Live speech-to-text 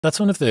That's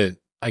one of the,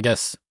 I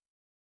guess,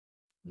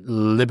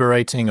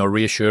 liberating or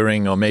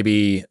reassuring or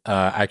maybe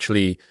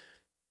actually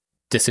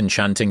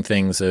disenchanting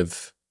things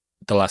of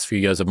the last few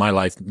years of my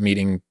life,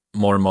 meeting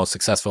more and more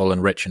successful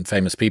and rich and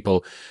famous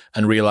people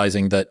and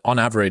realizing that on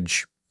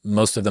average,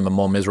 most of them are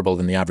more miserable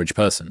than the average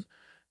person.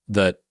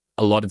 That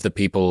a lot of the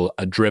people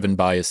are driven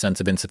by a sense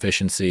of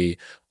insufficiency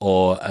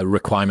or a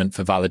requirement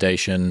for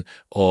validation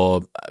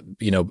or,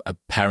 a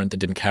parent that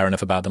didn't care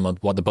enough about them or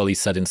what the bully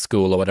said in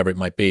school or whatever it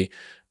might be.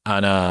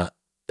 And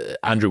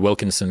Andrew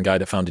Wilkinson, guy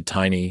that founded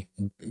Tiny,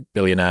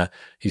 billionaire,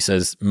 he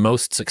says,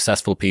 most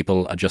successful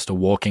people are just a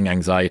walking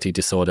anxiety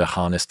disorder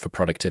harnessed for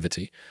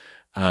productivity.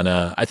 And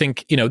I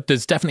think,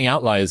 there's definitely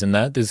outliers in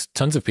there. There's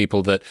tons of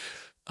people that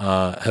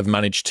have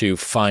managed to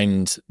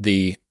find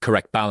the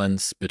correct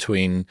balance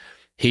between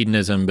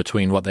hedonism,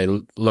 between what they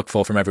look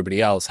for from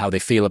everybody else, how they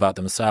feel about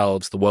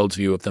themselves, the world's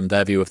view of them,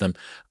 their view of them.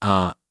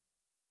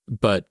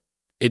 But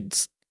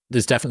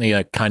there's definitely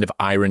a kind of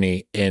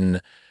irony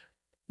in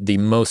the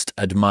most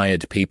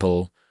admired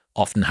people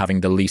often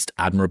having the least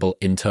admirable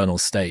internal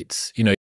states.